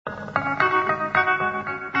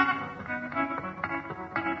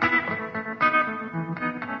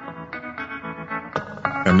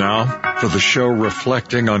And now, for the show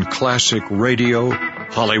reflecting on classic radio,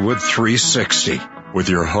 Hollywood 360, with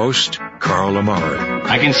your host, Carl Amari.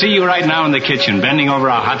 I can see you right now in the kitchen, bending over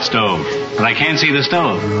a hot stove, but I can't see the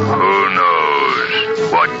stove. Who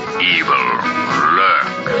knows what evil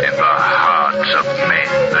lurks in the hearts of men?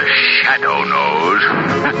 The shadow knows.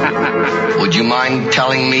 Would you mind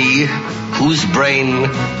telling me whose brain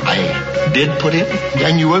I did put in?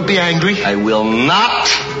 And you won't be angry? I will not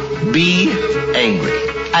be angry.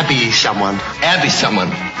 Abby someone. Abby someone.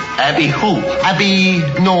 Abby who? Abby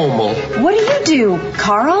normal. What do you do,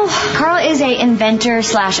 Carl? Carl is a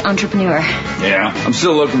inventor/entrepreneur. Yeah, I'm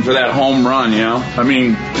still looking for that home run, you know? I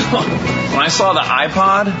mean, when I saw the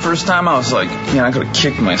iPod first time, I was like, I could have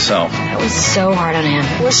kicked myself. That was so hard on him.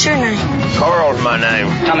 What's your name? Carl's my name.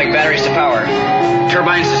 Atomic batteries to power.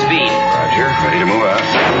 Turbines to speed. Roger, ready to move out.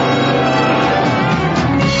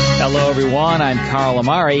 Hello, everyone. I'm Carl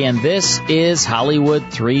Amari, and this is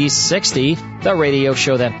Hollywood 360, the radio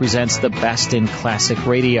show that presents the best in classic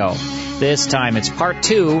radio. This time, it's part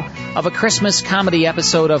 2 of a Christmas comedy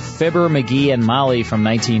episode of Fibber, McGee, and Molly from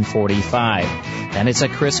 1945. Then it's a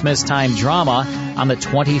Christmas time drama on the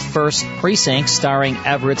 21st Precinct starring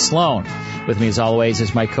Everett Sloan. With me, as always,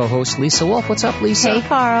 is my co-host, Lisa Wolf. What's up, Lisa? Hey,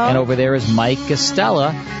 Carl. And over there is Mike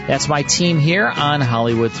Gastella. That's my team here on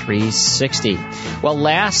Hollywood 360. Well,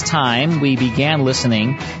 last time we began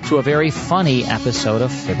listening to a very funny episode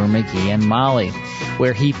of Fibber, McGee, and Molly,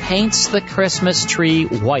 where he paints the Christmas tree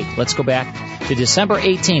white. Let's go back to December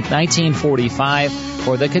 18th, 1945,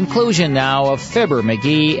 for the conclusion now of Fibber,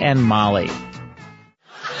 McGee, and Molly.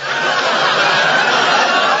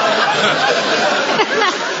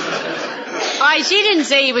 Why, she didn't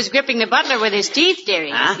say he was gripping the butler with his teeth,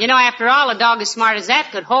 dearie. Huh? You know, after all, a dog as smart as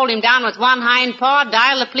that could hold him down with one hind paw,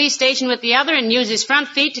 dial the police station with the other, and use his front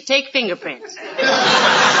feet to take fingerprints.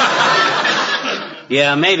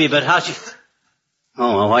 Yeah, maybe, but how should...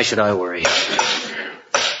 Oh, well, why should I worry?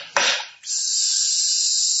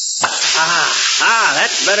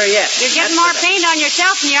 That's better yet. You're getting more paint on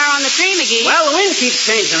yourself than you are on the tree, McGee. Well, the wind keeps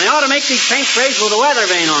changing. They ought to make these paint sprays with a weather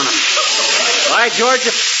vane on them. Why, Georgia,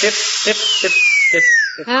 tip, tip, tip, tip,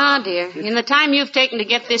 tip. Oh, dear. In the time you've taken to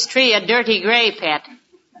get this tree a dirty gray, pet,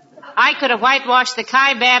 I could have whitewashed the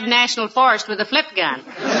Kaibab National Forest with a flip gun.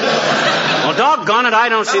 Well, doggone it, I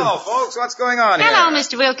don't see... Hello, folks. What's going on here? Hello,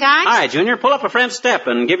 Mr. Wilcox. Hi, Junior. Pull up a front step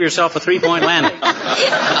and give yourself a 3-point landing.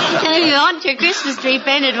 If you want your Christmas tree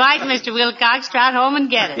painted white, Mr. Wilcox, trot home and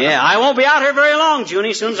get it. Yeah, I won't be out here very long, Junie.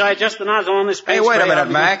 As soon as I adjust the nozzle on this paint Hey, wait a spray, minute,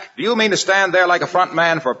 Mac. Do you mean to stand there like a front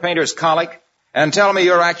man for painter's colic and tell me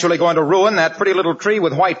you're actually going to ruin that pretty little tree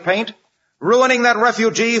with white paint? Ruining that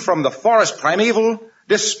refugee from the forest primeval?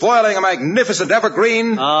 Despoiling a magnificent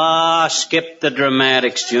evergreen? Skip the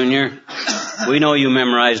dramatics, Junior. We know you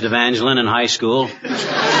memorized Evangeline in high school.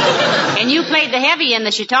 And you played the heavy in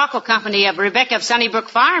the Chautauqua Company of Rebecca of Sunnybrook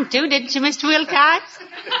Farm, too, didn't you, Mr. Wilcox?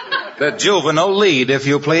 The juvenile lead, if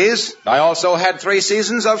you please. I also had 3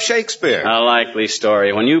 seasons of Shakespeare. A likely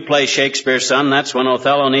story. When you play Shakespeare, son, that's when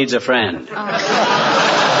Othello needs a friend.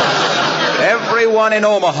 Everyone in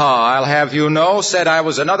Omaha, I'll have you know, said I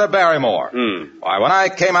was another Barrymore. Why, when I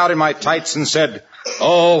came out in my tights and said,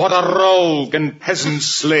 "Oh, what a rogue and peasant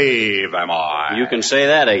slave am I." You can say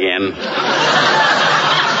that again.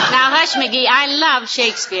 Now, hush, McGee. I love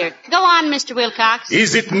Shakespeare. Go on, Mr. Wilcox.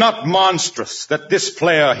 Is it not monstrous that this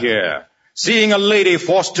player here, seeing a lady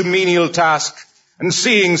forced to menial task and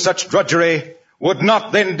seeing such drudgery, would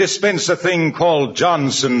not then dispense a thing called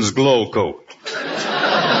Johnson's glow coat?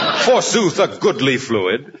 Forsooth, a goodly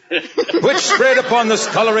fluid, which spread upon the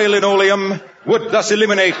scullery linoleum would thus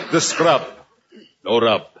eliminate the scrub. No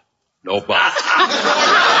rub, no buff.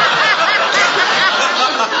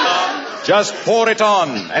 Just pour it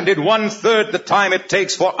on, and in 1/3 the time it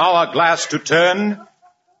takes for our glass to turn,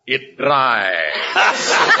 it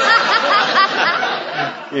dries.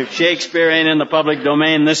 If Shakespeare ain't in the public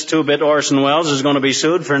domain, this 2-bit Orson Welles is going to be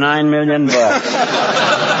sued for $9 million.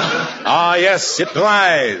 Ah, yes, it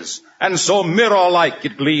dries, and so mirror-like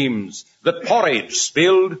it gleams, that porridge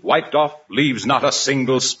spilled, wiped off, leaves not a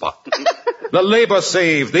single spot. The labor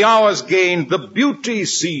saved, the hours gained, the beauty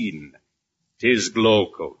seen. 'Tis glow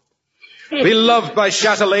coat. Beloved by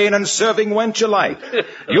chatelaine and serving wench alike.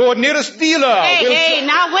 Your nearest dealer. Hey,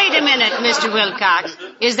 now wait a minute, Mr. Wilcox.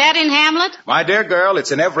 Is that in Hamlet? My dear girl,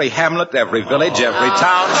 it's in every hamlet, every village, every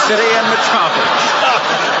town, city, and metropolis.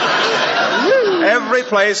 Every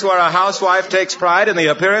place where a housewife takes pride in the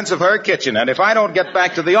appearance of her kitchen. And if I don't get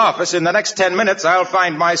back to the office in the next 10 minutes, I'll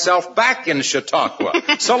find myself back in Chautauqua.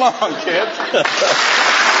 So long, kids.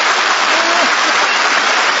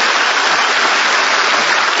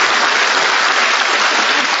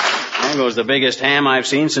 There goes the biggest ham I've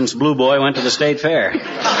seen since Blue Boy went to the state fair.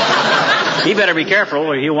 He better be careful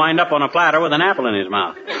or he'll wind up on a platter with an apple in his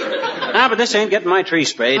mouth. Ah, but this ain't getting my tree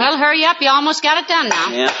sprayed. Well, hurry up. You almost got it done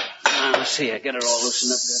now. Yeah. Let's see. I get it all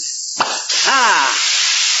loosened up good. Ah,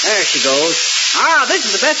 there she goes. Ah, this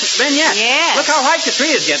is the best it's been yet. Yes. Look how white the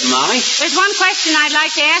tree is getting, Molly. There's one question I'd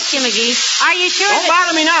like to ask you, McGee. Are you sure Don't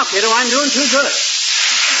bother me now, kiddo. I'm doing too good.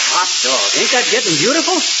 Hot dog. Ain't that getting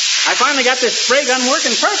beautiful? I finally got this spray gun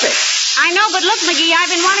working perfect. I know, but look, McGee,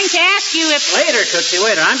 I've been wanting to ask you if... Later, Tootsie,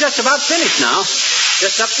 later. I'm just about finished now.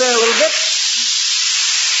 Just up there a little bit.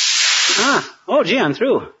 Oh, gee, I'm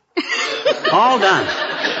through. All done.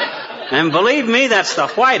 And believe me, that's the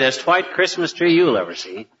whitest white Christmas tree you'll ever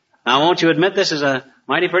see. Now, won't you admit this is a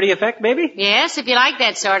mighty pretty effect, baby? Yes, if you like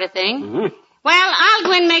that sort of thing. Mm-hmm. Well, I'll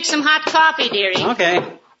go and make some hot coffee, dearie. Okay.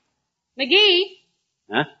 McGee?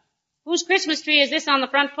 Huh? Whose Christmas tree is this on the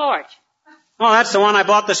front porch? Oh, that's the one I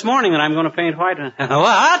bought this morning that I'm going to paint white.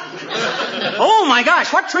 What? Oh, my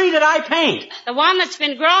gosh, what tree did I paint? The one that's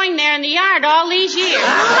been growing there in the yard all these years.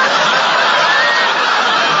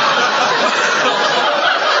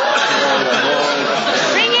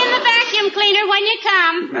 Bring in the vacuum cleaner when you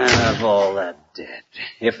come. Of all that dead.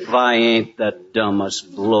 If I ain't the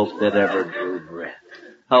dumbest bloke that ever drew breath.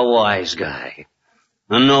 A wise guy.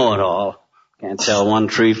 A know-it-all. Can't tell one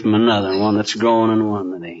tree from another, one that's growing and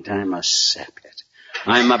one that ain't. I'm a saplet.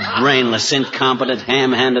 I'm a brainless, incompetent,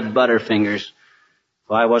 ham-handed butterfingers.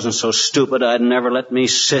 If I wasn't so stupid, I'd never let me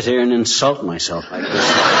sit here and insult myself like this.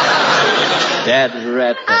 Dad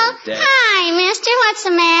rat the dad. Hi, mister. What's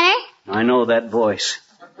the matter? I know that voice.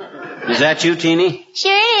 Is that you, Teeny?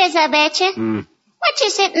 Sure it is, I betcha. What you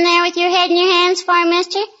sitting there with your head in your hands for,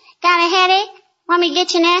 mister? Got a headache? Want me to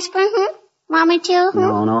get you an aspirin, Want me to,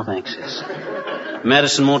 No, thanks, sis.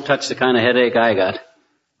 Medicine won't touch the kind of headache I got.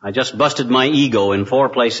 I just busted my ego in 4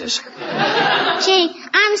 places. Gee,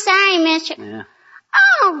 I'm sorry, mister. Yeah.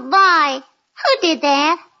 Oh, boy. Who did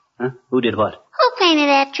that? Huh? Who did what? Who painted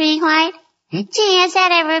that tree white? Gee, is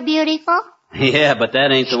that ever beautiful? Yeah, but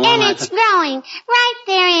that ain't the one. And it's growing right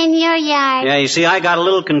there in your yard. Yeah, you see, I got a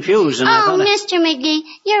little confused. And Mr. McGee,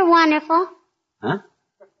 you're wonderful. Huh?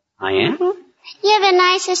 I am? You're the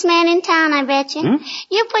nicest man in town, I bet you.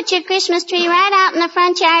 You put your Christmas tree right out in the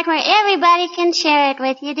front yard where everybody can share it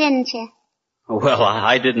with you, didn't you? Well,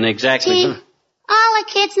 I didn't exactly. Gee, all the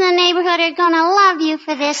kids in the neighborhood are going to love you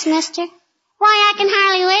for this, mister. Why, I can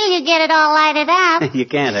hardly wait till you get it all lighted up. You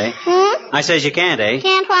can't, eh? I says you can't, eh?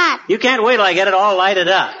 Can't what? You can't wait till I get it all lighted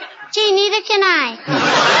up. Gee, neither can I.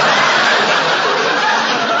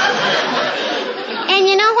 And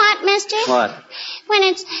you know what, mister? What? When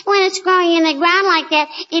it's growing in the ground like that,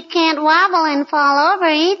 it can't wobble and fall over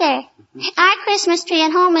either. Our Christmas tree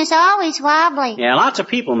at home is always wobbly. Yeah, lots of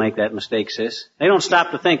people make that mistake, sis. They don't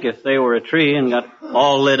stop to think if they were a tree and got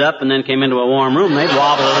all lit up and then came into a warm room, they'd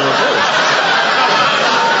wobble a little too.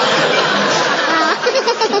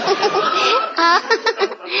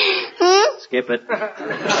 Skip it.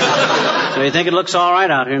 So you think it looks all right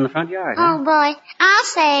out here in the front yard, huh? Oh, boy. I'll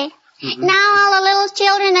say. Now all the little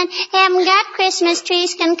children that haven't got Christmas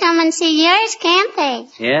trees can come and see yours, can't they?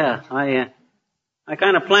 Yeah, I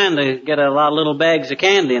kind of planned to get a lot of little bags of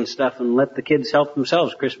candy and stuff and let the kids help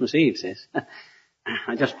themselves Christmas Eve, sis.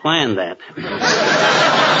 I just planned that.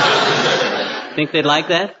 Think they'd like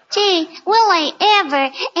that? Gee, will they ever?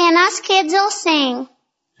 And us kids will sing.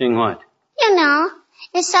 Sing what? You know,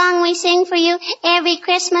 the song we sing for you every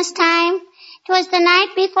Christmas time. 'Twas the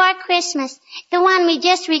night before Christmas, the one we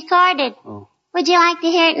just recorded. Oh. Would you like to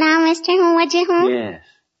hear it now, mister? Would you? Yes.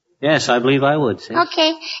 Yes, I believe I would, sis.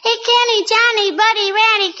 Okay. Hey, Kenny, Johnny, Buddy,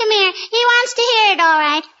 Ratty, come here. He wants to hear it, all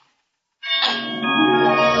right.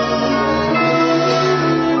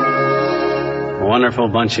 A wonderful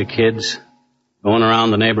bunch of kids going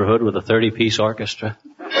around the neighborhood with a 30-piece orchestra.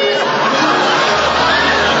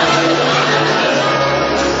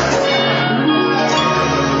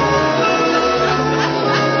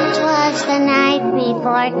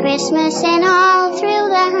 Before Christmas and all through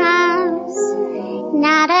the house,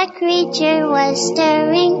 not a creature was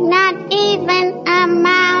stirring, not even a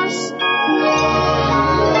mouse.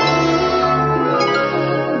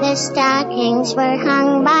 The stockings were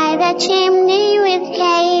hung by the chimney with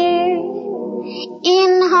care,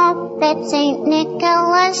 in hope that St.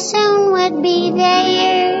 Nicholas soon would be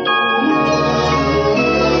there.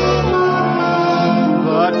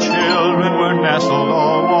 The children were nestled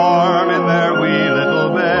all warm in their wee little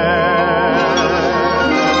beds,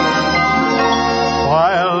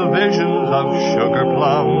 while visions of sugar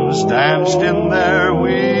plums danced in their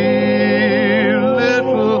wee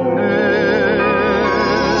little heads.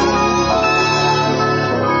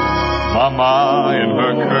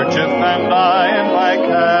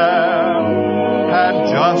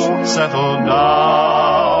 settle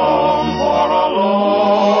down for a long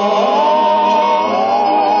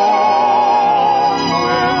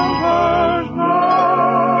winter's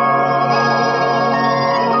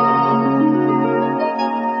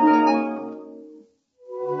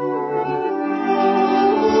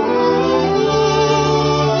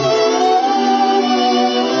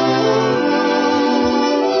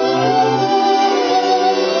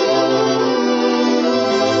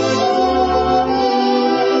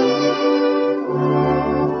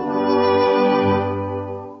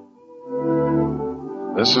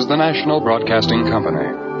This is the National Broadcasting Company.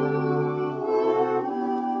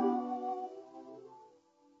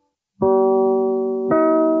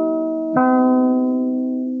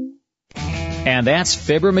 And that's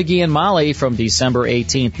Fibber, McGee, and Molly from December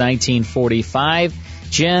 18th, 1945.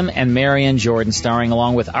 Jim and Marion Jordan starring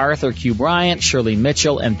along with Arthur Q. Bryant, Shirley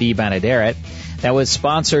Mitchell, and Bea Benaderet. That was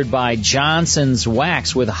sponsored by Johnson's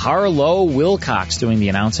Wax with Harlow Wilcox doing the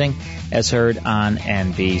announcing, as heard on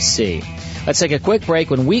NBC. Let's take a quick break.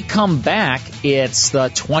 When we come back, it's the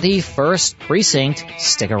 21st Precinct.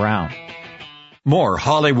 Stick around. More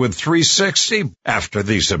Hollywood 360 after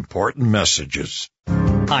these important messages.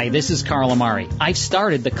 Hi, this is Carl Amari. I've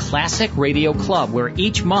started the Classic Radio Club, where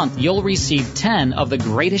each month you'll receive 10 of the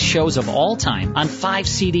greatest shows of all time on 5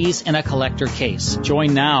 CDs in a collector case.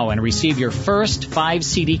 Join now and receive your first 5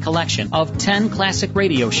 CD collection of 10 classic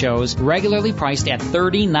radio shows, regularly priced at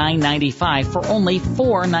 $39.95 for only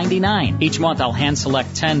 $4.99. Each month I'll hand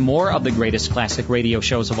select 10 more of the greatest classic radio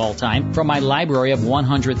shows of all time from my library of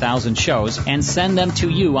 100,000 shows and send them to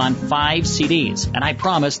you on 5 CDs. And I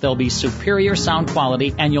promise they'll be superior sound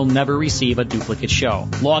quality and you'll never receive a duplicate show.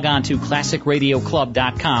 Log on to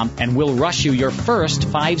ClassicRadioClub.com and we'll rush you your first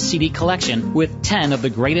 5 CD collection with 10 of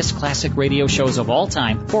the greatest classic radio shows of all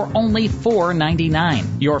time for only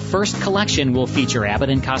 $4.99. Your first collection will feature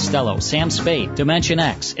Abbott and Costello, Sam Spade, Dimension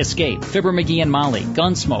X, Escape, Fibber, McGee and Molly,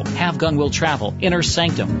 Gunsmoke, Have Gun Will Travel, Inner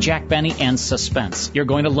Sanctum, Jack Benny, and Suspense. You're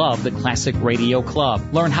going to love the Classic Radio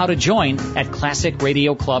Club. Learn how to join at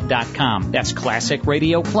ClassicRadioClub.com. That's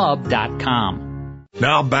ClassicRadioClub.com.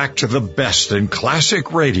 Now back to the best in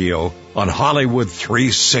classic radio on Hollywood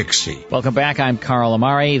 360. Welcome back. I'm Carl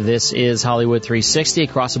Amari. This is Hollywood 360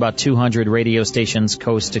 across about 200 radio stations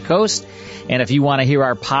coast to coast. And if you want to hear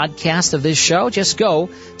our podcast of this show, just go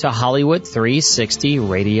to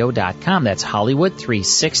Hollywood360radio.com. That's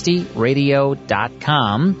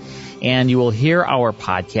Hollywood360radio.com. And you will hear our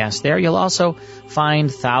podcast there. You'll also find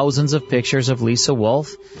thousands of pictures of Lisa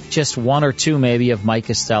Wolf, just one or two maybe of Mike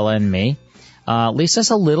Costello and me.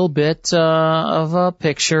 Lisa's a little bit of a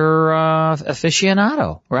picture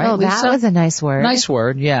aficionado, right? Oh, Lisa? that was a nice word. Nice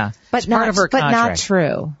word, yeah. But it's part of her contract. But not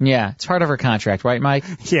true. Yeah, it's part of her contract, right, Mike?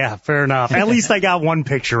 Yeah, fair enough. At least I got one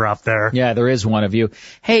picture up there. Yeah, there is one of you.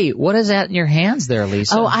 Hey, what is that in your hands there,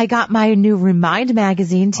 Lisa? Oh, I got my new Remind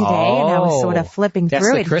magazine today, and I was sort of flipping through it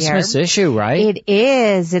here. That's the Christmas issue, right? It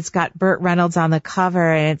is. It's got Burt Reynolds on the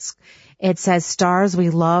cover, and it says Stars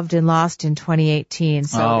We Loved and Lost in 2018.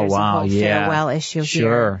 So there's a whole farewell issue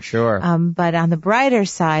here. Sure. But on the brighter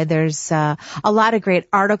side, there's a lot of great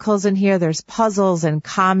articles in here. There's puzzles and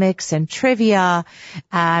comics and trivia.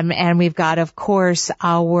 And we've got, of course,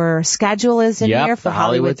 our schedule is in here for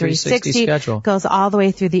Hollywood 360 schedule. Goes all the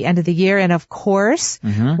way through the end of the year. And of course,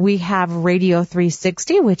 we have Radio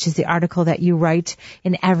 360, which is the article that you write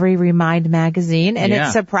in every Remind magazine. And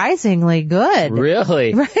it's surprisingly good.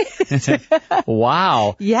 Really? Right?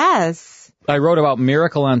 Wow. Yes. I wrote about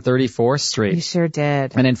Miracle on 34th Street. You sure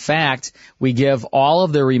did. And in fact, we give all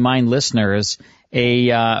of the Remind listeners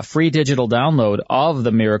a free digital download of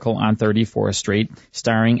The Miracle on 34th Street,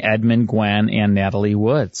 starring Edmund Gwenn and Natalie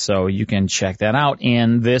Wood. So you can check that out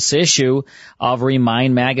in this issue of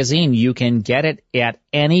Remind magazine. You can get it at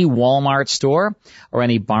any Walmart store or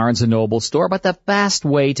any Barnes & Noble store, but the best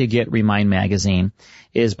way to get Remind magazine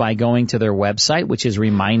is by going to their website, which is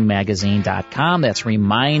remindmagazine.com. That's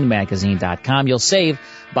remindmagazine.com. You'll save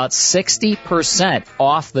about 60%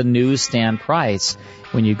 off the newsstand price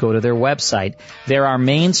when you go to their website. They're our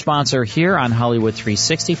main sponsor here on Hollywood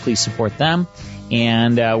 360. Please support them.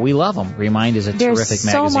 And we love them. Remind is a terrific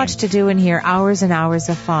magazine. There's so much to do in here, hours and hours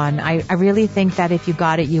of fun. I really think that if you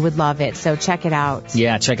got it, you would love it. So check it out.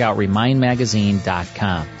 Yeah, check out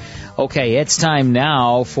remindmagazine.com. Okay, it's time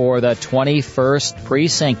now for the 21st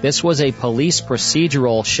Precinct. This was a police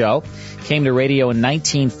procedural show. Came to radio in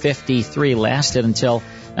 1953, lasted until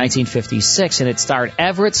 1956, and it starred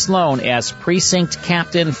Everett Sloan as Precinct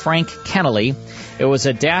Captain Frank Kennelly. It was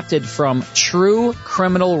adapted from true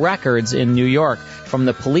criminal records in New York from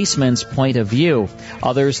the policeman's point of view.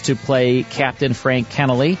 Others to play Captain Frank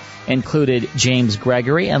Kennelly included James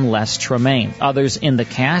Gregory and Les Tremaine. Others in the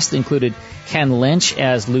cast included Ken Lynch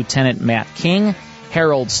as Lieutenant Matt King,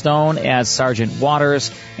 Harold Stone as Sergeant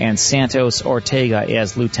Waters, and Santos Ortega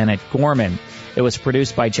as Lieutenant Gorman. It was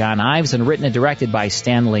produced by John Ives and written and directed by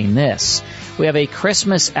Stanley Niss. We have a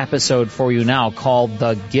Christmas episode for you now called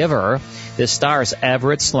The Giver. This stars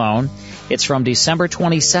Everett Sloan. It's from December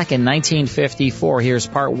 22nd, 1954. Here's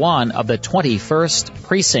part 1 of the 21st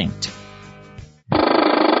Precinct.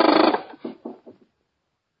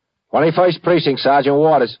 21st Precinct, Sergeant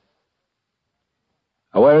Waters.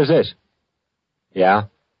 Where is this? Yeah?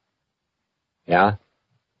 Yeah?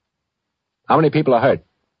 How many people are hurt?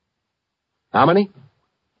 How many?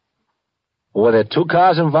 Were there 2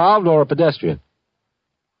 cars involved or a pedestrian?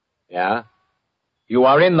 Yeah? You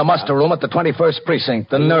are in the muster room at the 21st Precinct,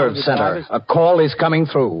 the nerve center. A call is coming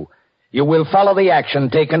through. You will follow the action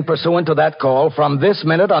taken pursuant to that call from this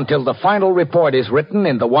minute until the final report is written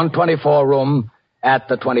in the 124 room at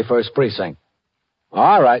the 21st Precinct.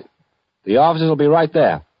 All right. The officers will be right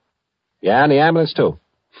there. Yeah, and the ambulance, too.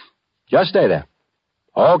 Just stay there.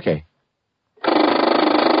 Okay.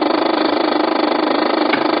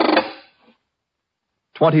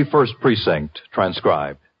 "21st Precinct,"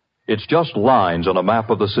 transcribed. It's just lines on a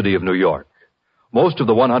map of the city of New York. Most of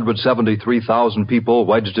the 173,000 people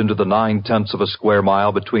wedged into the 9/10 of a square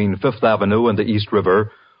mile between Fifth Avenue and the East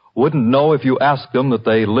River wouldn't know if you asked them that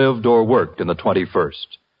they lived or worked in the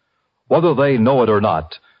 21st. Whether they know it or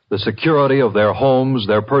not, the security of their homes,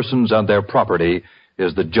 their persons, and their property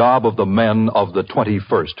is the job of the men of the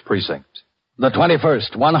 21st Precinct. The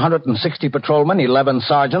 21st, 160 patrolmen, 11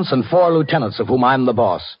 sergeants, and 4 lieutenants, of whom I'm the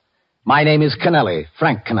boss. My name is Kennelly,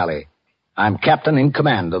 Frank Kennelly. I'm captain in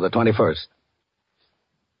command of the 21st.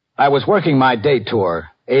 I was working my day tour,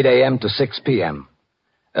 8 a.m. to 6 p.m.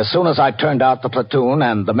 As soon as I turned out the platoon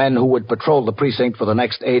and the men who would patrol the precinct for the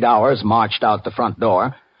next 8 hours marched out the front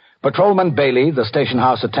door, Patrolman Bailey, the station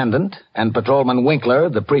house attendant, and Patrolman Winkler,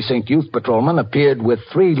 the precinct youth patrolman, appeared with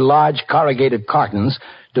 3 large corrugated cartons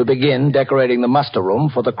to begin decorating the muster room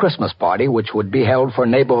for the Christmas party which would be held for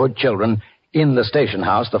neighborhood children in the station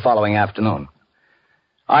house the following afternoon.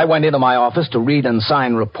 I went into my office to read and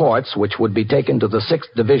sign reports which would be taken to the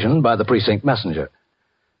 6th Division by the precinct messenger.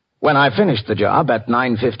 When I finished the job at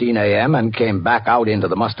 9:15 a.m. and came back out into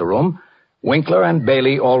the muster room, Winkler and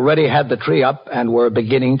Bailey already had the tree up and were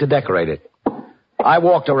beginning to decorate it. I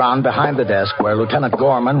walked around behind the desk where Lieutenant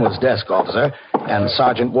Gorman was desk officer and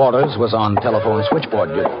Sergeant Waters was on telephone switchboard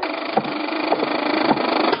duty.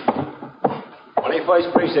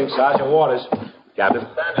 21st Precinct, Sergeant Waters. Captain.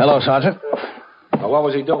 Hello, Sergeant. What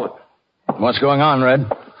was he doing? What's going on, Red?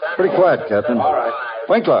 Pretty quiet, Captain. All right.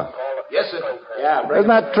 Winkler. Yes, sir. Yeah, Isn't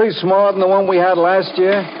that tree smaller than the one we had last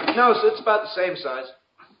year? No, sir, it's about the same size.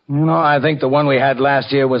 You know, I think the one we had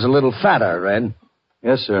last year was a little fatter, Red.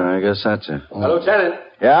 Yes, sir. I guess that's it. Lieutenant.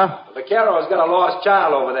 Yeah? The Vaquero's got a lost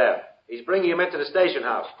child over there. He's bringing him into the station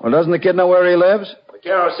house. Well, doesn't the kid know where he lives?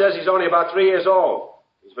 Vaquero says he's only about 3 years old.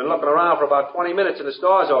 He's been looking around for about 20 minutes in the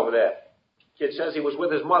stores over there. Kid says he was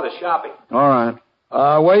with his mother shopping. All right.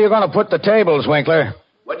 Where are you going to put the tables, Winkler?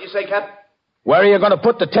 What'd you say, Captain? Where are you going to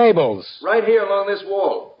put the tables? Right here along this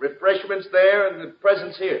wall. Refreshments there and the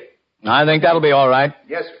presents here. I think that'll be all right.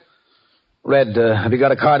 Yes, sir. Red, have you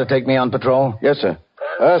got a car to take me on patrol? Yes, sir.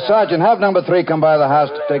 Sergeant, have number 3 come by the house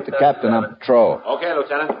to take the captain on patrol. Okay,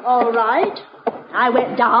 Lieutenant. All right. I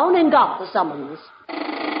went down and got the summons.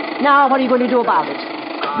 Now, what are you going to do about it?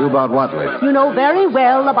 Do about what, lady? You know very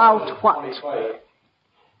well about what.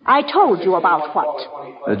 I told you about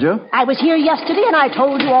what. Did you? I was here yesterday and I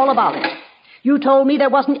told you all about it. You told me there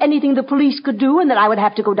wasn't anything the police could do and that I would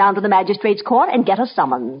have to go down to the magistrate's court and get a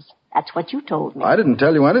summons. That's what you told me. I didn't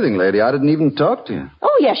tell you anything, lady. I didn't even talk to you.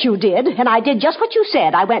 Oh, yes, you did. And I did just what you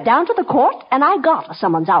said. I went down to the court and I got a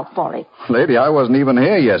summons out for it. Lady, I wasn't even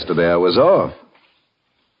here yesterday. I was off.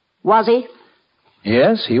 Was he?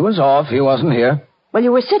 Yes, he was off. He wasn't here. Well,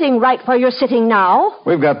 you were sitting right where you're sitting now.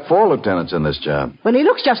 We've got 4 lieutenants in this job. Well, he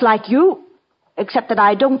looks just like you, except that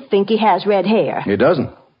I don't think he has red hair. He doesn't.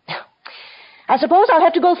 I suppose I'll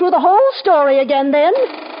have to go through the whole story again then.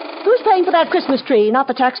 Who's paying for that Christmas tree? Not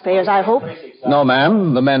the taxpayers, I hope. No,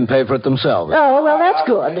 ma'am. The men pay for it themselves. Oh, well, that's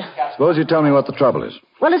good. Suppose you tell me what the trouble is.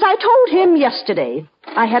 Well, as I told him yesterday,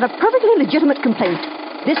 I had a perfectly legitimate complaint.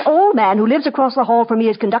 This old man who lives across the hall from me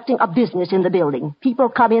is conducting a business in the building. People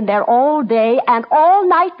come in there all day and all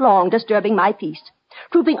night long disturbing my peace.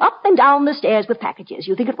 trooping up and down the stairs with packages.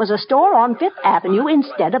 You think it was a store on Fifth Avenue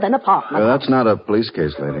instead of an apartment. That's not a police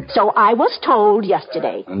case, lady. So I was told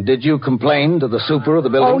yesterday. And did you complain to the super of the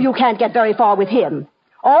building? Oh, you can't get very far with him.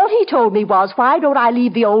 All he told me was, why don't I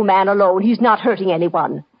leave the old man alone? He's not hurting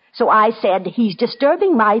anyone. So I said, he's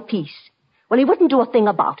disturbing my peace. Well, he wouldn't do a thing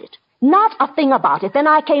about it. Not a thing about it. Then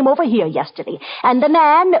I came over here yesterday, and the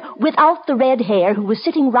man without the red hair who was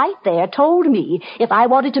sitting right there told me if I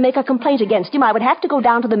wanted to make a complaint against him, I would have to go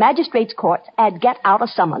down to the magistrate's court and get out a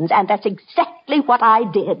summons, and that's exactly what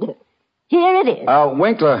I did. Here it is.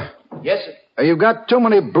 Winkler. Yes, sir. You've got too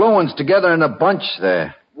many blue ones together in a bunch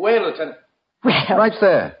there. Where, Lieutenant? Well. Right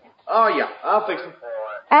there. Oh, yeah. I'll fix them.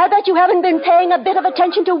 I'll bet you haven't been paying a bit of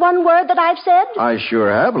attention to one word that I've said. I sure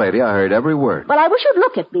have, lady. I heard every word. Well, I wish you'd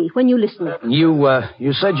look at me when you listen.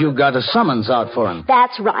 You said you got a summons out for him.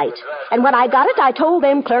 That's right. And when I got it, I told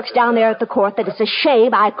them clerks down there at the court that it's a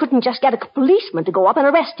shame I couldn't just get a policeman to go up and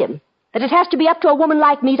arrest him. That it has to be up to a woman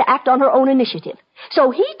like me to act on her own initiative.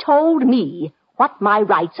 So he told me what my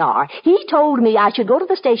rights are. He told me I should go to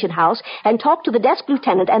the station house and talk to the desk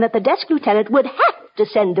lieutenant, and that the desk lieutenant would have to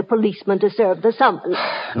send a policeman to serve the summons.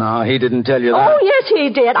 No, he didn't tell you that. Oh, yes, he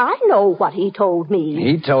did. I know what he told me.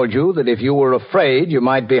 He told you that if you were afraid you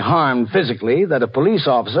might be harmed physically, that a police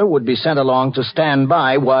officer would be sent along to stand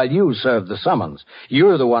by while you served the summons.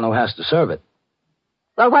 You're the one who has to serve it.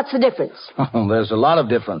 Well, what's the difference? Oh, there's a lot of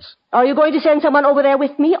difference. Are you going to send someone over there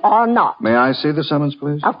with me or not? May I see the summons,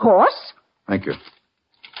 please? Of course. Thank you.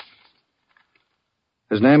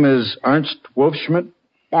 His name is Ernst Wolfschmidt?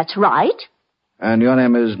 That's right. And your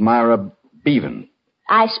name is Myra Bevan?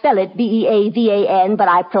 I spell it B-E-A-V-A-N, but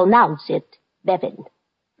I pronounce it Bevan.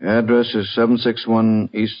 The address is 761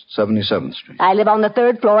 East 77th Street. I live on the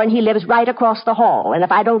third floor, and he lives right across the hall. And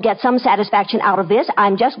if I don't get some satisfaction out of this,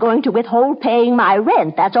 I'm just going to withhold paying my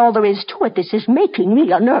rent. That's all there is to it. This is making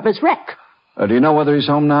me a nervous wreck. Do you know whether he's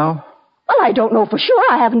home now? Well, I don't know for sure.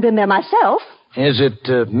 I haven't been there myself. Is it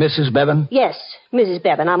Mrs. Bevan? Yes, Mrs.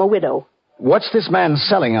 Bevan. I'm a widow. What's this man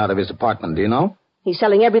selling out of his apartment, do you know? He's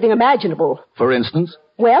selling everything imaginable. For instance?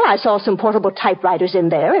 Well, I saw some portable typewriters in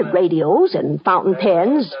there, and radios, and fountain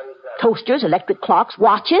pens, toasters, electric clocks,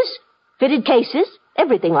 watches, fitted cases,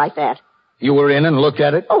 everything like that. You were in and looked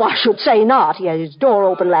at it? Oh, I should say not. He had his door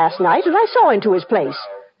open last night, and I saw into his place.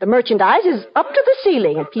 The merchandise is up to the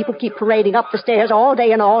ceiling, and people keep parading up the stairs all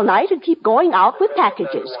day and all night and keep going out with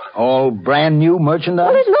packages. All brand new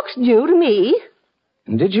merchandise? Well, it looks new to me.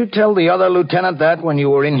 And did you tell the other lieutenant that when you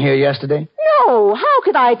were in here yesterday? No. How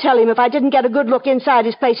could I tell him if I didn't get a good look inside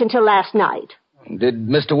his place until last night? Did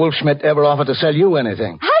Mr. Wolfschmidt ever offer to sell you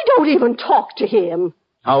anything? I don't even talk to him.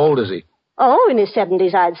 How old is he? Oh, in his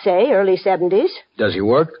 70s, I'd say. Early 70s. Does he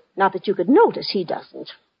work? Not that you could notice. He doesn't.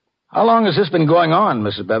 How long has this been going on,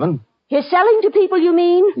 Mrs. Bevan? His selling to people, you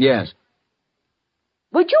mean? Yes.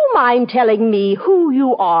 Would you mind telling me who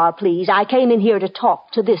you are, please? I came in here to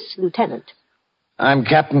talk to this lieutenant. I'm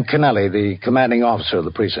Captain Kennelly, the commanding officer of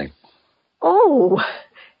the precinct. Oh,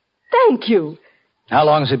 thank you. How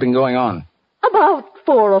long has it been going on? About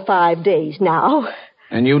 4 or 5 days now.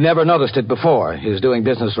 And you never noticed it before, his doing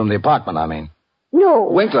business from the apartment, I mean? No.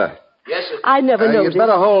 Winkler. Yes, sir. I never noticed. You'd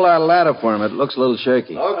better hold that ladder for him. It looks a little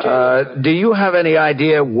shaky. Okay. Do you have any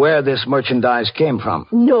idea where this merchandise came from?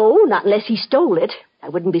 No, not unless he stole it. I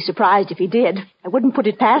wouldn't be surprised if he did. I wouldn't put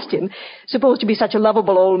it past him. Supposed to be such a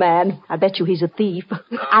lovable old man. I bet you he's a thief.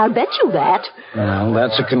 I'll bet you that. Well,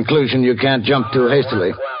 that's a conclusion you can't jump too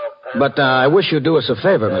hastily. But I wish you'd do us a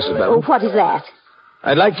favor, Mrs. Bevan. Oh, what is that?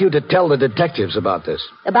 I'd like you to tell the detectives about this.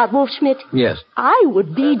 About Wolfschmidt? Yes. I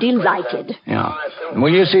would be delighted. Yeah.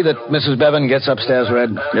 Will you see that Mrs. Bevan gets upstairs, Red?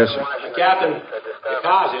 Yes, sir. Captain, the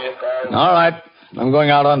car's here. All right. I'm going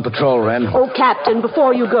out on patrol, Red. Oh, Captain,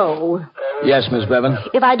 before you go. Yes, Miss Bevan.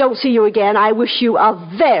 If I don't see you again, I wish you a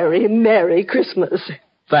very Merry Christmas.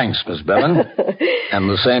 Thanks, Miss Bevan. And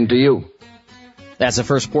the same to you. That's the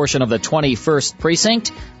first portion of the 21st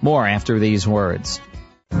Precinct. More after these words.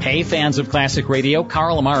 Hey fans of classic radio,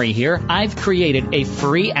 Carl Amari here. I've created a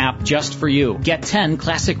free app just for you. Get 10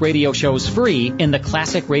 classic radio shows free in the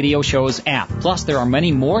Classic Radio Shows app. Plus, there are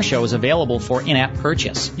many more shows available for in-app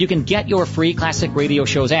purchase. You can get your free Classic Radio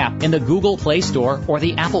Shows app in the Google Play Store or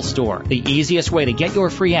the Apple Store. The easiest way to get your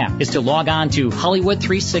free app is to log on to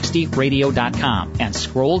Hollywood360radio.com and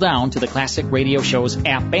scroll down to the Classic Radio Shows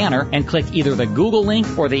app banner and click either the Google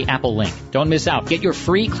link or the Apple link. Don't miss out. Get your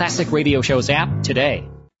free Classic Radio Shows app today.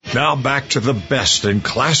 Now back to the best in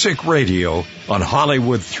classic radio on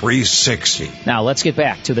Hollywood 360. Now let's get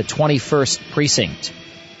back to the 21st Precinct.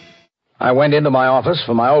 I went into my office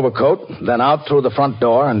for my overcoat, then out through the front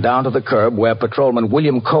door and down to the curb where Patrolman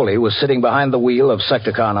William Coley was sitting behind the wheel of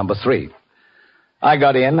sector car number 3. I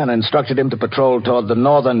got in and instructed him to patrol toward the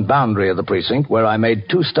northern boundary of the precinct, where I made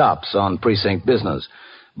 2 stops on precinct business,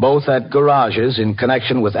 both at garages in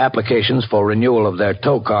connection with applications for renewal of their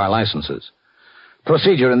tow car licenses.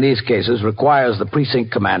 Procedure in these cases requires the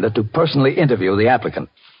precinct commander to personally interview the applicant.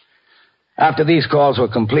 After these calls were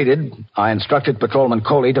completed, I instructed Patrolman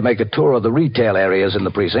Coley to make a tour of the retail areas in the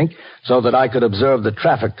precinct so that I could observe the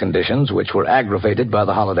traffic conditions, which were aggravated by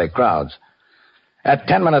the holiday crowds. At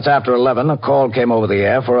 10 minutes after 11, a call came over the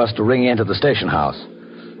air for us to ring into the station house.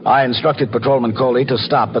 I instructed Patrolman Coley to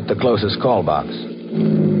stop at the closest call box.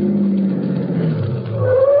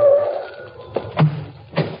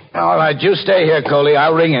 All right, you stay here, Coley.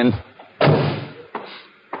 I'll ring in.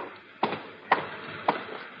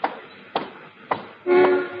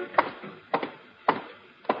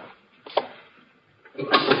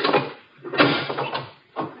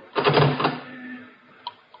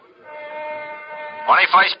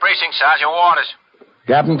 Precinct, Sergeant Waters.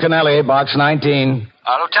 Captain Kennelly, box 19.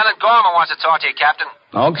 Lieutenant Gorman wants to talk to you, Captain.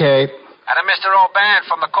 Okay. And a Mr. O'Ban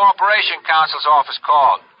from the Corporation Counsel's office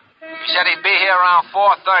called. He said he'd be here around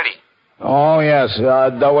 4:30. Oh, yes.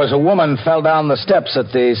 There was a woman fell down the steps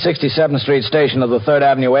at the 67th Street station of the 3rd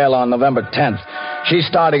Avenue L on November 10th. She's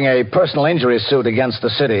starting a personal injury suit against the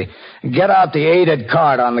city. Get out the aided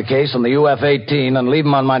card on the case and the UF-18 and leave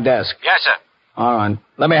them on my desk. Yes, sir. All right.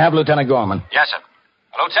 Let me have Lieutenant Gorman. Yes, sir.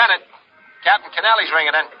 Lieutenant, Captain Kennelly's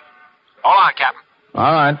ringing in. Hold on, Captain.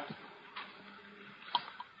 All right.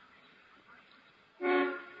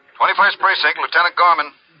 21st Precinct, Lieutenant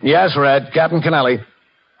Gorman. Yes, Red. Captain Kennelly.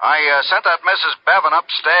 I sent that Mrs. Bevan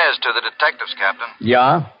upstairs to the detectives, Captain.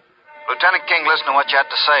 Yeah? Lieutenant King listened to what you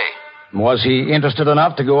had to say. Was he interested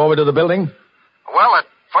enough to go over to the building? Well, at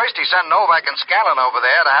first he sent Novak and Scanlon over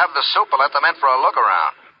there to have the super let them in for a look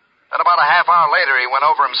around. Then about a half hour later, he went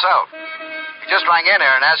over himself. He just rang in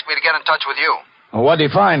here and asked me to get in touch with you. Well, what'd he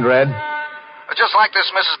find, Red? Just like this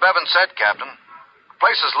Mrs. Bevan said, Captain. The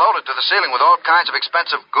place is loaded to the ceiling with all kinds of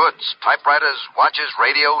expensive goods. Typewriters, watches,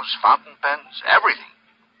 radios, fountain pens, everything.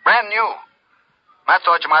 Brand new. Matt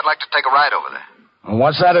thought you might like to take a ride over there.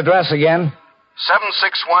 What's that address again?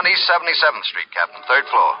 761 East 77th Street, Captain, 3rd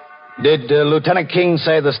floor. Did Lieutenant King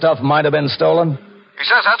say the stuff might have been stolen? He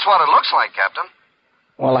says that's what it looks like, Captain.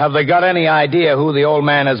 Well, have they got any idea who the old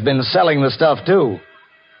man has been selling the stuff to?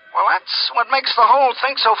 Well, that's what makes the whole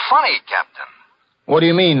thing so funny, Captain. What do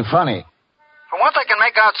you mean, funny? From what they can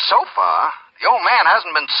make out so far, the old man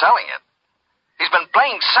hasn't been selling it. He's been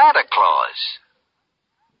playing Santa Claus.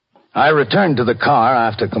 I returned to the car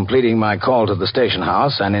after completing my call to the station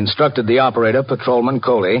house and instructed the operator, Patrolman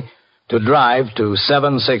Coley, to drive to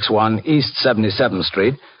 761 East 77th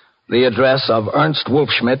Street, the address of Ernst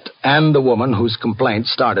Wolfschmidt and the woman whose complaint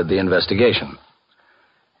started the investigation.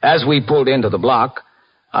 As we pulled into the block,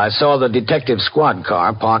 I saw the detective squad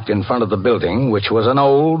car parked in front of the building, which was an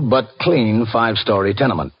old but clean 5-story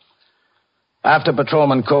tenement. After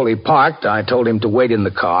Patrolman Coley parked, I told him to wait in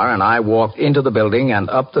the car, and I walked into the building and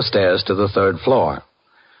up the stairs to the 3rd floor.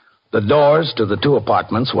 The doors to the 2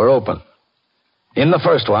 apartments were open. In the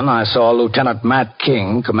first one, I saw Lieutenant Matt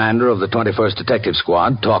King, commander of the 21st Detective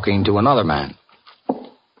Squad, talking to another man.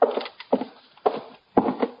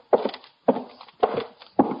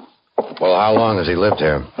 Well, how long has he lived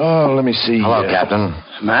here? Oh, let me see. Hello, Captain.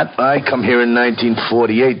 Matt, I come here in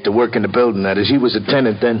 1948 to work in the building. That is, he was a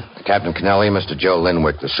tenant then. Captain Kennelly, Mr. Joe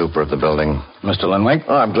Linwick, the super of the building. Mr. Linwick?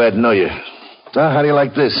 Oh, I'm glad to know you. How do you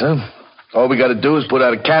like this, huh? All we got to do is put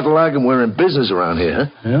out a catalog and we're in business around here,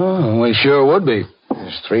 huh? Yeah, we sure would be.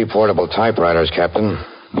 There's 3 portable typewriters, Captain.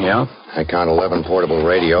 Yeah? I count 11 portable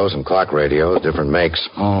radios and clock radios, different makes.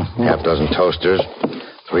 Oh. Half dozen toasters,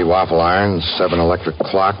 3 waffle irons, 7 electric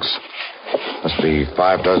clocks. Must be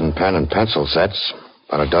 5 dozen pen and pencil sets,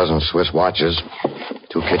 about a dozen Swiss watches,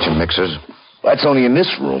 2 kitchen mixers. That's only in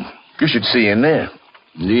this room. You should see in there.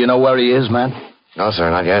 Do you know where he is, man? No, sir,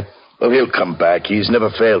 not yet. Well, he'll come back. He's never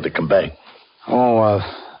failed to come back. Oh,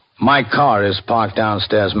 my car is parked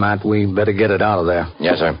downstairs, Matt. We better get it out of there.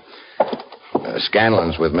 Yes, sir.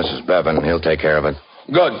 Scanlon's with Mrs. Bevan. He'll take care of it.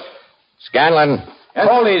 Good. Scanlon.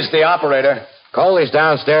 Coley's the operator. Coley's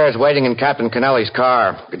downstairs waiting in Captain Kennelly's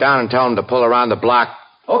car. Go down and tell him to pull around the block.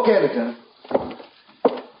 Okay, Lieutenant.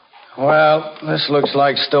 Well, this looks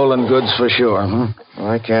like stolen goods for sure, huh?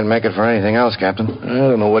 Well, I can't make it for anything else, Captain. I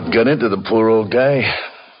don't know what got into the poor old guy.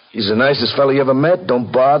 He's the nicest fellow you ever met.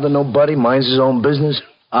 Don't bother nobody. Minds his own business.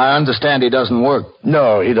 I understand he doesn't work.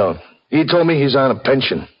 No, he don't. He told me he's on a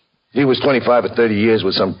pension. He was 25 or 30 years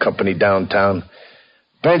with some company downtown.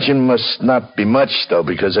 Pension must not be much, though,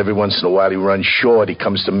 because every once in a while he runs short. He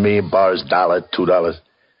comes to me and borrows $1, $2.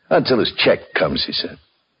 Until his check comes, he said.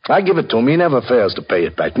 I give it to him. He never fails to pay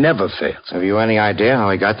it back. Never fails. Have you any idea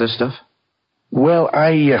how he got this stuff? Well,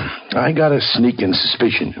 I got a sneaking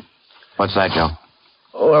suspicion. What's that, Joe?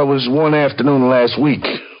 Oh, it was one afternoon last week.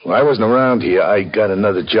 I wasn't around here. I got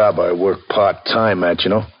another job I work part-time at, you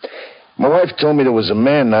know. My wife told me there was a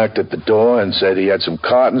man knocked at the door and said he had some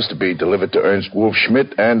cartons to be delivered to Ernst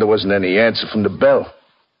Wolfschmidt, and there wasn't any answer from the bell.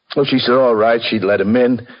 Well, she said, all right, she'd let him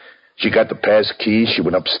in. She got the pass key. She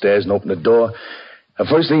went upstairs and opened the door. The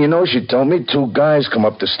first thing you know, she told me, 2 guys come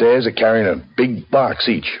up the stairs. They're carrying a big box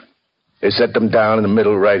each. They set them down in the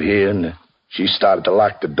middle right here, and she started to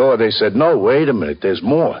lock the door. They said, no, wait a minute, there's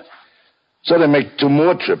more. So they make 2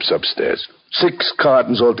 more trips upstairs. 6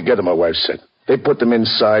 cartons altogether, my wife said. They put them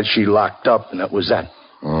inside, she locked up, and that was that.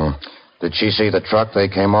 Did she see the truck they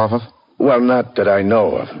came off of? Well, not that I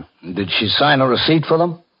know of. Did she sign a receipt for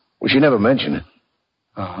them? Well, she never mentioned it.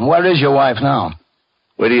 Where is your wife now?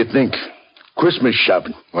 Where do you think? Christmas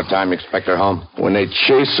shopping. What time you expect her home? When they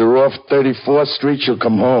chase her off 34th Street, she'll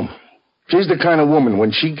come home. She's the kind of woman,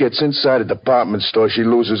 when she gets inside a department store, she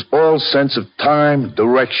loses all sense of time,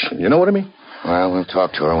 direction. You know what I mean? Well, we'll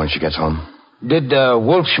talk to her when she gets home. Did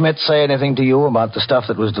Wolfschmidt say anything to you about the stuff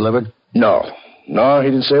that was delivered? No, he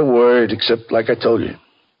didn't say a word, except like I told you.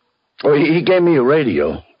 Oh, he gave me a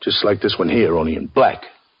radio, just like this one here, only in black.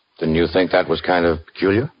 Didn't you think that was kind of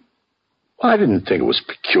peculiar? Well, I didn't think it was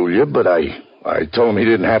peculiar, but I told him he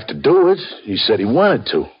didn't have to do it. He said he wanted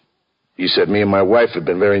to. He said me and my wife had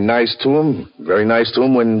been very nice to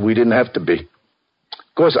him when we didn't have to be.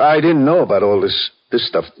 Of course, I didn't know about all this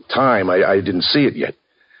stuff at the time. I didn't see it yet.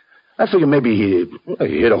 I figured maybe he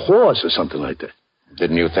hit a horse or something like that.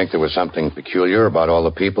 Didn't you think there was something peculiar about all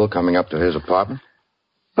the people coming up to his apartment?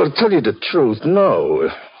 Well, to tell you the truth, no.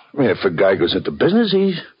 I mean, if a guy goes into business,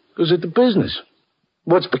 he goes into business.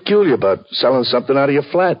 What's peculiar about selling something out of your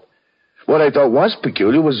flat? What I thought was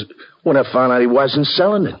peculiar was when I found out he wasn't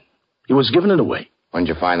selling it. He was giving it away. When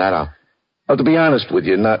did you find that out? Well, to be honest with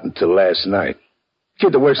you, not until last night. The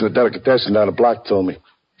kid that works in the delicatessen down the block told me.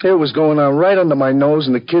 It was going on right under my nose,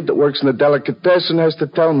 and the kid that works in the delicatessen has to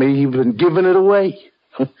tell me he'd been giving it away.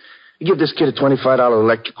 He gave this kid a $25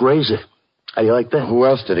 electric razor. How do you like that? Who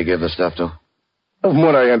else did he give the stuff to? Well, from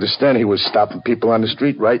what I understand, he was stopping people on the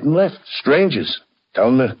street right and left. Strangers.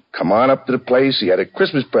 Telling them to come on up to the place. He had a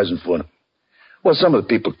Christmas present for them. Well, some of the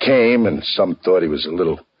people came, and some thought he was a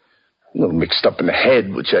little mixed up in the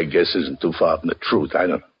head, which I guess isn't too far from the truth. I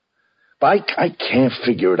don't know. But I can't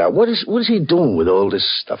figure it out. What is he doing with all this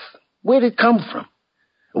stuff? Where did it come from?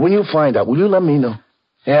 When you find out, will you let me know?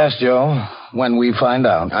 Yes, Joe, when we find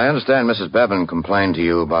out. I understand Mrs. Bevan complained to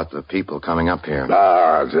you about the people coming up here.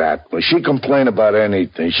 That. Well, she complained about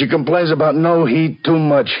anything. She complains about no heat, too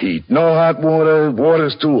much heat. No hot water,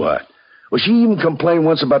 water's too hot. Well, she even complained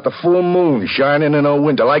once about the full moon shining in her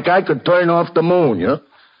window, like I could turn off the moon, you know?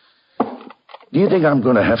 Do you think I'm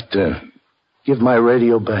going to have to give my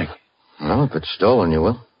radio back? Well, if it's stolen, you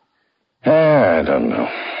will. I don't know.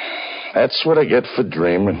 That's what I get for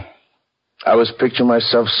dreaming. I was picturing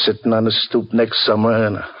myself sitting on the stoop next summer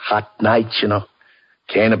on a hot night, you know.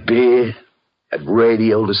 Can of beer, at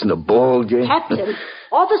radio, listen to ball game. Captain,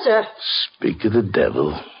 officer. Speak of the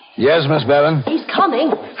devil. Yes, Miss Bevan? He's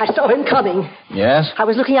coming. I saw him coming. Yes? I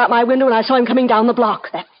was looking out my window and I saw him coming down the block.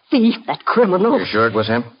 That thief, that criminal. You sure it was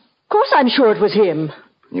him? Of course I'm sure it was him.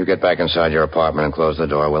 You get back inside your apartment and close the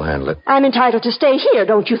door. We'll handle it. I'm entitled to stay here,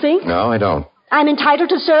 don't you think? No, I don't. I'm entitled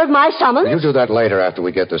to serve my summons? You do that later after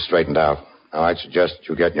we get this straightened out. Now, I'd suggest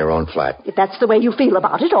you get in your own flat. If that's the way you feel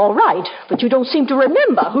about it, all right. But you don't seem to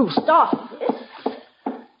remember who started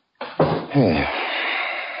it.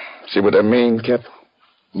 See what I mean, Cap?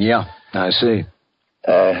 Yeah, I see.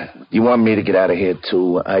 You want me to get out of here,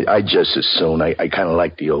 too? I just as soon. I kind of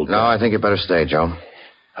like the old guy. No, I think you better stay, Joe.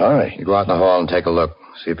 All right. You go out in the hall and take a look.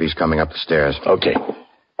 See if he's coming up the stairs. Okay.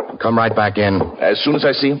 Come right back in. As soon as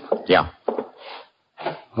I see him? Yeah.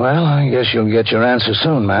 Well, I guess you'll get your answer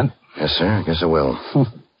soon, man. Yes, sir. I guess I will.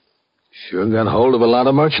 Sure got hold of a lot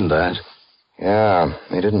of merchandise. Yeah,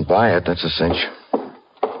 they didn't buy it. That's a cinch.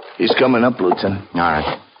 He's coming up, Lieutenant. All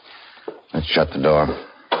right. Let's shut the door.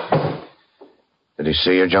 Did he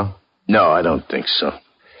see you, Joe? No, I don't think so.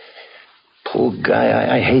 Poor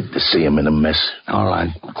guy. I hate to see him in a mess. All right.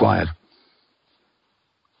 Quiet.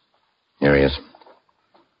 Here he is.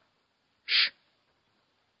 Shh.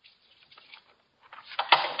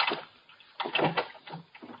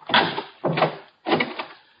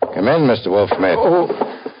 Come in, Mr. Wolfschmidt. Oh.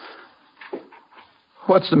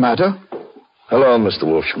 What's the matter? Hello, Mr.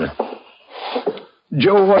 Wolfschmidt.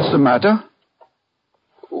 Joe, what's the matter?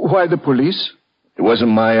 Why the police? It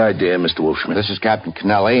wasn't my idea, Mr. Wolfschmidt. This is Captain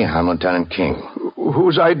Kennelly. I'm Lieutenant King.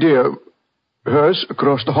 Whose idea? Hers,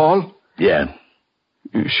 across the hall? Yeah.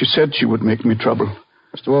 She said she would make me trouble.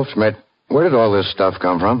 Mr. Wolfschmidt, where did all this stuff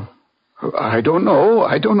come from? I don't know.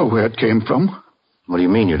 I don't know where it came from. What do you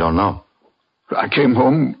mean you don't know? I came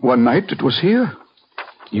home one night. It was here.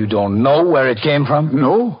 You don't know where it came from?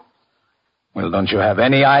 No. Well, don't you have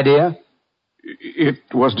any idea? It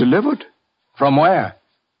was delivered. From where?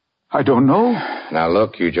 I don't know. Now,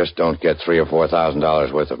 look, you just don't get $3,000 or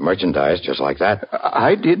 $4,000 worth of merchandise just like that.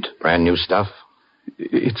 I did. Brand new stuff.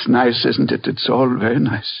 It's nice, isn't it? It's all very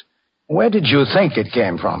nice. Where did you think it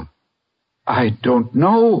came from? I don't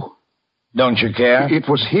know. Don't you care? It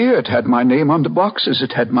was here. It had my name on the boxes.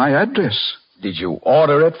 It had my address. Did you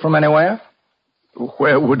order it from anywhere?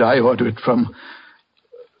 Where would I order it from?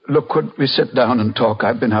 Look, could we sit down and talk?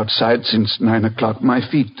 I've been outside since 9 o'clock. My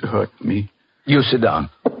feet hurt me. You sit down.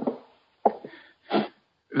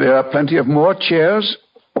 There are plenty of more chairs.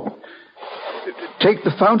 Take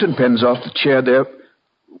the fountain pens off the chair there.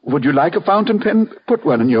 Would you like a fountain pen? Put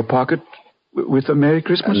one in your pocket with a Merry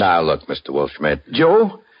Christmas. Now, look, Mr. Wolfschmidt.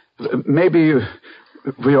 Joe, maybe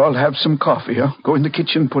we all have some coffee, huh? Go in the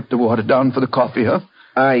kitchen, put the water down for the coffee, huh?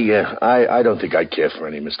 I don't think I care for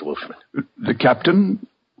any, Mr. Wolfschmidt. The captain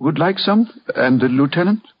would like some? And the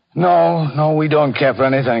lieutenant? No, we don't care for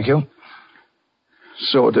any, thank you.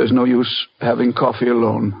 So there's no use having coffee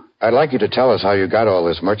alone. I'd like you to tell us how you got all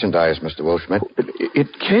this merchandise, Mr. Wolfschmidt. It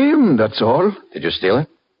came, that's all. Did you steal it?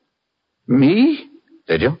 Me?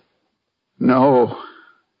 Did you? No.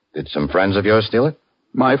 Did some friends of yours steal it?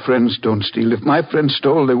 My friends don't steal. If my friends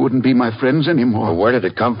stole, they wouldn't be my friends anymore. Well, where did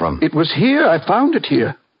it come from? It was here. I found it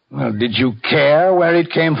here. Well, did you care where it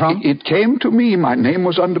came from? It came to me. My name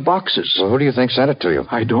was on the boxes. Well, who do you think sent it to you?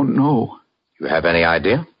 I don't know. You have any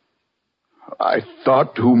idea? I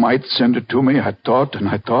thought who might send it to me. I thought.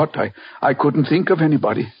 I couldn't think of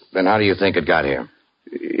anybody. Then how do you think it got here?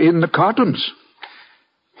 In the cartons.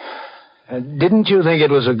 Didn't you think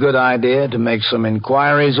it was a good idea to make some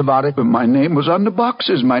inquiries about it? But my name was on the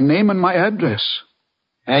boxes, my name and my address.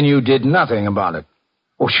 And you did nothing about it?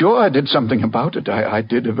 Oh, sure, I did something about it. I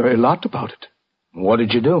did a very lot about it. What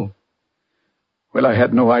did you do? Well, I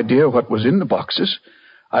had no idea what was in the boxes.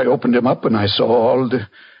 I opened them up and I saw all the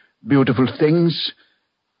beautiful things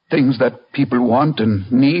that people want and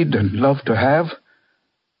need and love to have.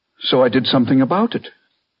 So I did something about it.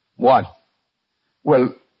 What?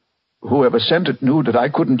 Well, whoever sent it knew that I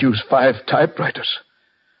couldn't use 5 typewriters.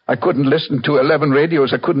 I couldn't listen to 11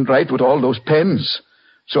 radios. I couldn't write with all those pens.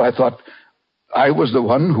 So I thought I was the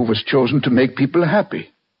one who was chosen to make people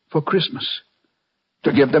happy for Christmas.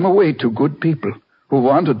 To give them away to good people who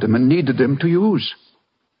wanted them and needed them to use.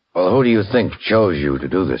 Well, who do you think chose you to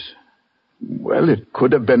do this? Well, it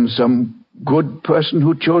could have been some good person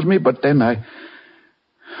who chose me, but then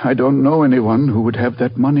I don't know anyone who would have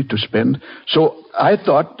that money to spend. So I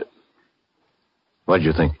thought... What did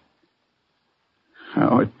you think?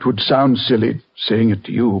 Oh, it would sound silly saying it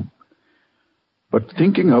to you, but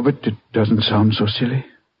thinking of it, it doesn't sound so silly.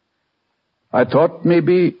 I thought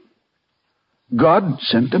maybe God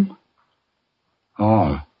sent them.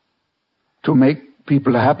 Oh. To make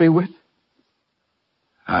people happy with.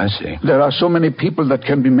 I see. There are so many people that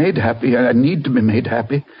can be made happy and need to be made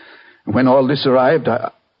happy. When all this arrived,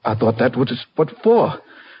 I thought that was what for.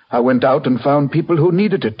 I went out and found people who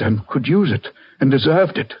needed it and could use it and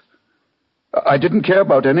deserved it. I didn't care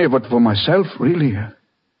about any of it for myself, really.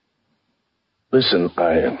 Listen,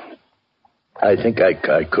 I think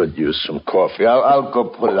I could use some coffee. I'll go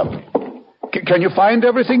put it up. Can you find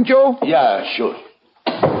everything, Joe? Yeah, sure.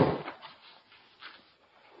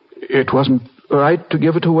 It wasn't right to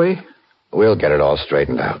give it away? We'll get it all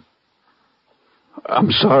straightened out.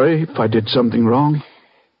 I'm sorry if I did something wrong.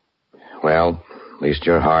 Well, at least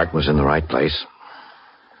your heart was in the right place.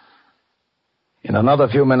 In another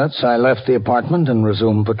few minutes, I left the apartment and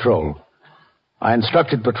resumed patrol. I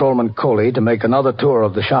instructed Patrolman Coley to make another tour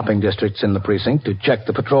of the shopping districts in the precinct to check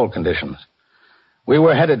the patrol conditions. We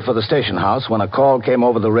were headed for the station house when a call came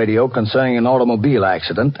over the radio concerning an automobile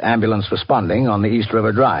accident, ambulance responding, on the East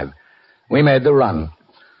River Drive. We made the run.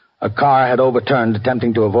 A car had overturned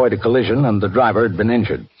attempting to avoid a collision, and the driver had been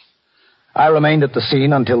injured. I remained at the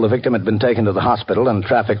scene until the victim had been taken to the hospital and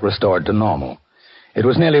traffic restored to normal. It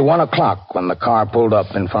was nearly 1 o'clock when the car pulled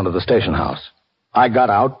up in front of the station house. I got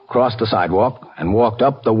out, crossed the sidewalk, and walked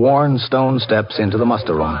up the worn stone steps into the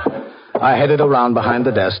muster room. I headed around behind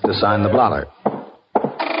the desk to sign the blotter.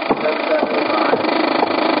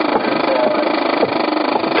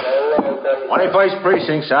 21st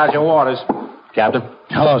Precinct, Sergeant Waters. Captain.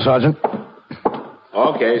 Hello, Sergeant.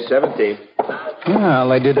 Okay, 17. Well,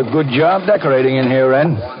 they did a good job decorating in here,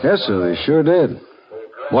 Ren. Yes, sir, they sure did.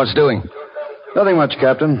 What's doing? Nothing much,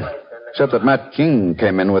 Captain. Except that Matt King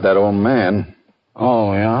came in with that old man.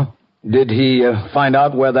 Oh, yeah? Did he find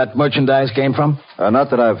out where that merchandise came from? Not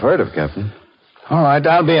that I've heard of, Captain. All right,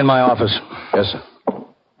 I'll be in my office. Yes, sir.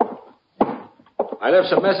 I left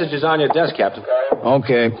some messages on your desk, Captain.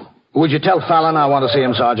 Okay. Would you tell Fallon I want to see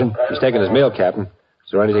him, Sergeant? He's taking his meal, Captain.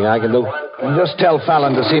 Is there anything I can do? Just tell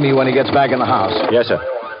Fallon to see me when he gets back in the house. Yes, sir.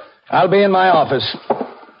 I'll be in my office.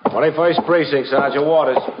 21st Precinct, Sergeant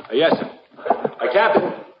Waters. Yes, sir.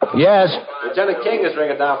 Captain. Yes? Lieutenant King is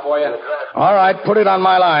ringing down for you. All right, put it on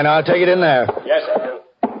my line. I'll take it in there. Yes, sir.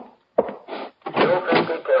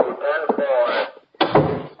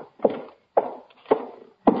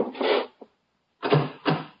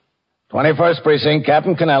 21st Precinct,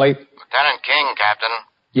 Captain Kennelly. Lieutenant King, Captain.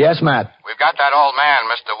 Yes, Matt. We've got that old man,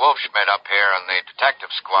 Mr. Wolfschmidt, up here in the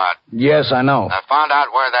detective squad. Yes, I know. I found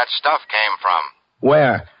out where that stuff came from.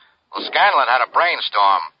 Where? Well, Scanlon had a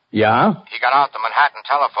brainstorm. Yeah? He got out the Manhattan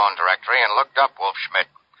telephone directory and looked up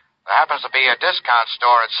Wolfschmidt. There happens to be a discount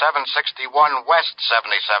store at 761 West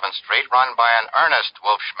 77th Street run by an Ernest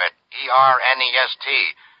Wolfschmidt, E-R-N-E-S-T.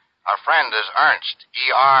 Our friend is Ernst,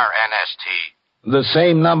 E-R-N-S-T. The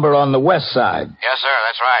same number on the west side. Yes, sir,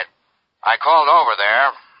 that's right. I called over there.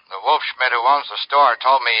 The Wolfschmidt who owns the store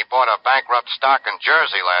told me he bought a bankrupt stock in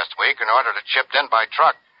Jersey last week and ordered it shipped in by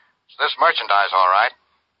truck. It's this merchandise, all right.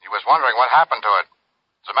 He was wondering what happened to it.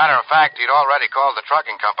 As a matter of fact, he'd already called the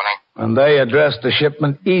trucking company. And they addressed the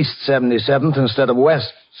shipment east 77th instead of west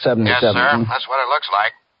 77th. Yes, sir. That's what it looks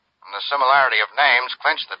like. And the similarity of names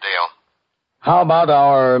clinched the deal. How about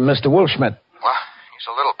our Mr. Wolfschmidt? Well, he's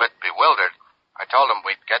a little bit bewildered. I told him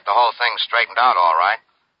we'd get the whole thing straightened out all right.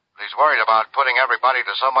 But he's worried about putting everybody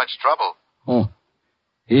to so much trouble.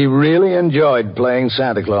 He really enjoyed playing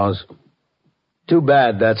Santa Claus. Too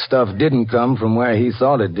bad that stuff didn't come from where he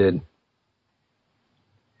thought it did.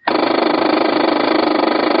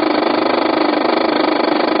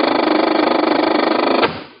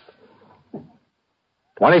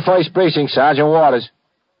 "21st Precinct, Sergeant Waters."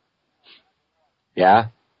 Yeah?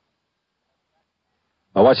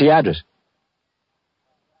 Well, what's the address?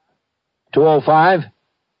 205?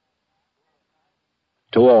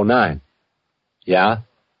 209. Yeah?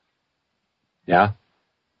 Yeah?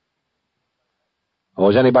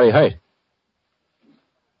 Was anybody hurt?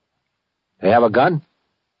 They have a gun?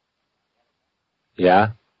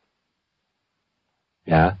 Yeah?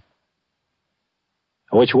 Yeah?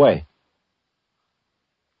 Which way?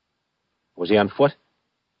 Was he on foot?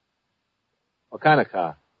 What kind of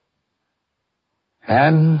car?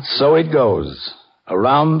 And so it goes.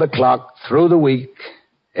 Around the clock, through the week,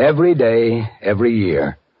 every day, every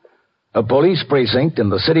year. A police precinct in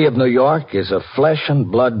the city of New York is a flesh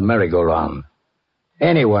and blood merry-go-round.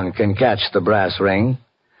 Anyone can catch the brass ring.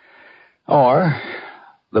 Or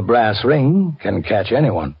the brass ring can catch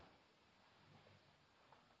anyone.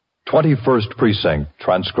 21st Precinct,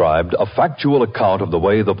 transcribed, a factual account of the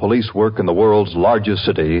way the police work in the world's largest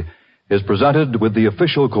city, is presented with the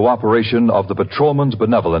official cooperation of the Patrolmen's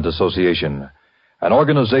Benevolent Association, an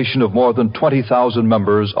organization of more than 20,000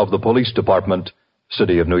 members of the Police Department,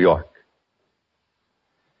 City of New York.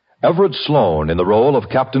 Everett Sloan in the role of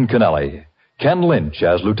Captain Kennelly, Ken Lynch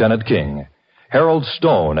as Lieutenant King, Harold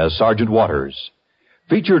Stone as Sergeant Waters.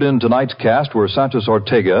 Featured in tonight's cast were Santos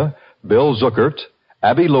Ortega, Bill Zuckert,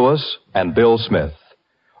 Abby Lewis, and Bill Smith.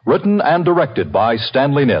 Written and directed by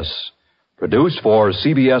Stanley Niss. Produced for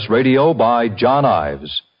CBS Radio by John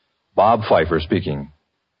Ives. Bob Pfeiffer speaking.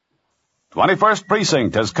 21st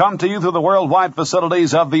Precinct has come to you through the worldwide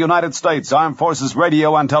facilities of the United States Armed Forces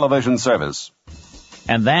Radio and Television Service.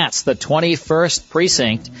 And that's the 21st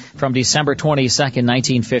Precinct from December 22nd,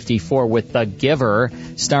 1954 with The Giver,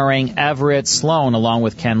 starring Everett Sloan along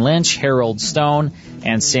with Ken Lynch, Harold Stone,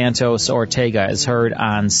 and Santos Ortega, as heard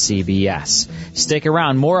on CBS. Stick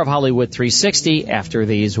around. More of Hollywood 360 after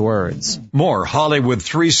these words. More Hollywood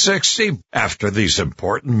 360 after these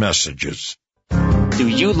important messages. Do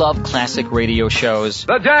you love classic radio shows?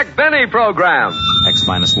 The Jack Benny Program.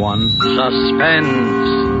 X-1. Suspense.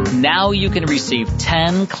 Now you can receive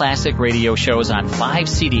 10 classic radio shows on 5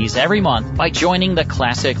 CDs every month by joining the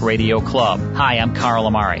Classic Radio Club. Hi, I'm Carl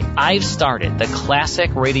Amari. I've started the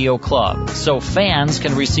Classic Radio Club so fans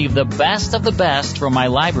can receive the best of the best from my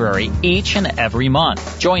library each and every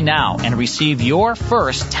month. Join now and receive your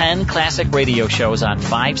first 10 classic radio shows on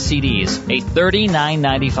 5 CDs, a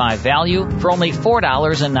 $39.95 value for only $4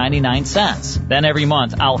 $4.99. Then every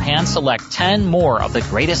month, I'll hand select 10 more of the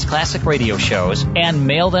greatest classic radio shows and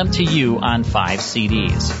mail them to you on 5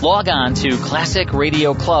 CDs. Log on to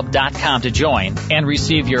ClassicRadioClub.com to join and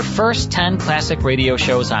receive your first 10 classic radio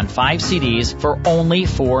shows on 5 CDs for only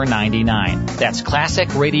 $4.99. That's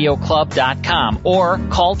ClassicRadioClub.com or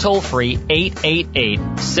call toll-free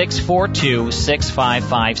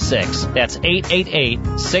 888-642-6556. That's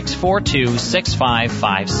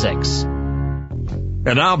 888-642-6556.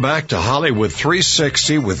 And now back to Hollywood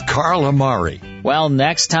 360 with Carl Amari. Well,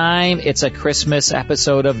 next time, it's a Christmas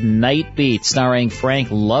episode of Night Beat starring Frank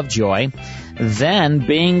Lovejoy. Then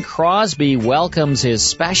Bing Crosby welcomes his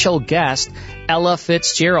special guest, Ella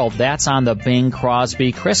Fitzgerald. That's on the Bing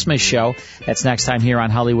Crosby Christmas Show. That's next time here on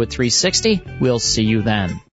Hollywood 360. We'll see you then.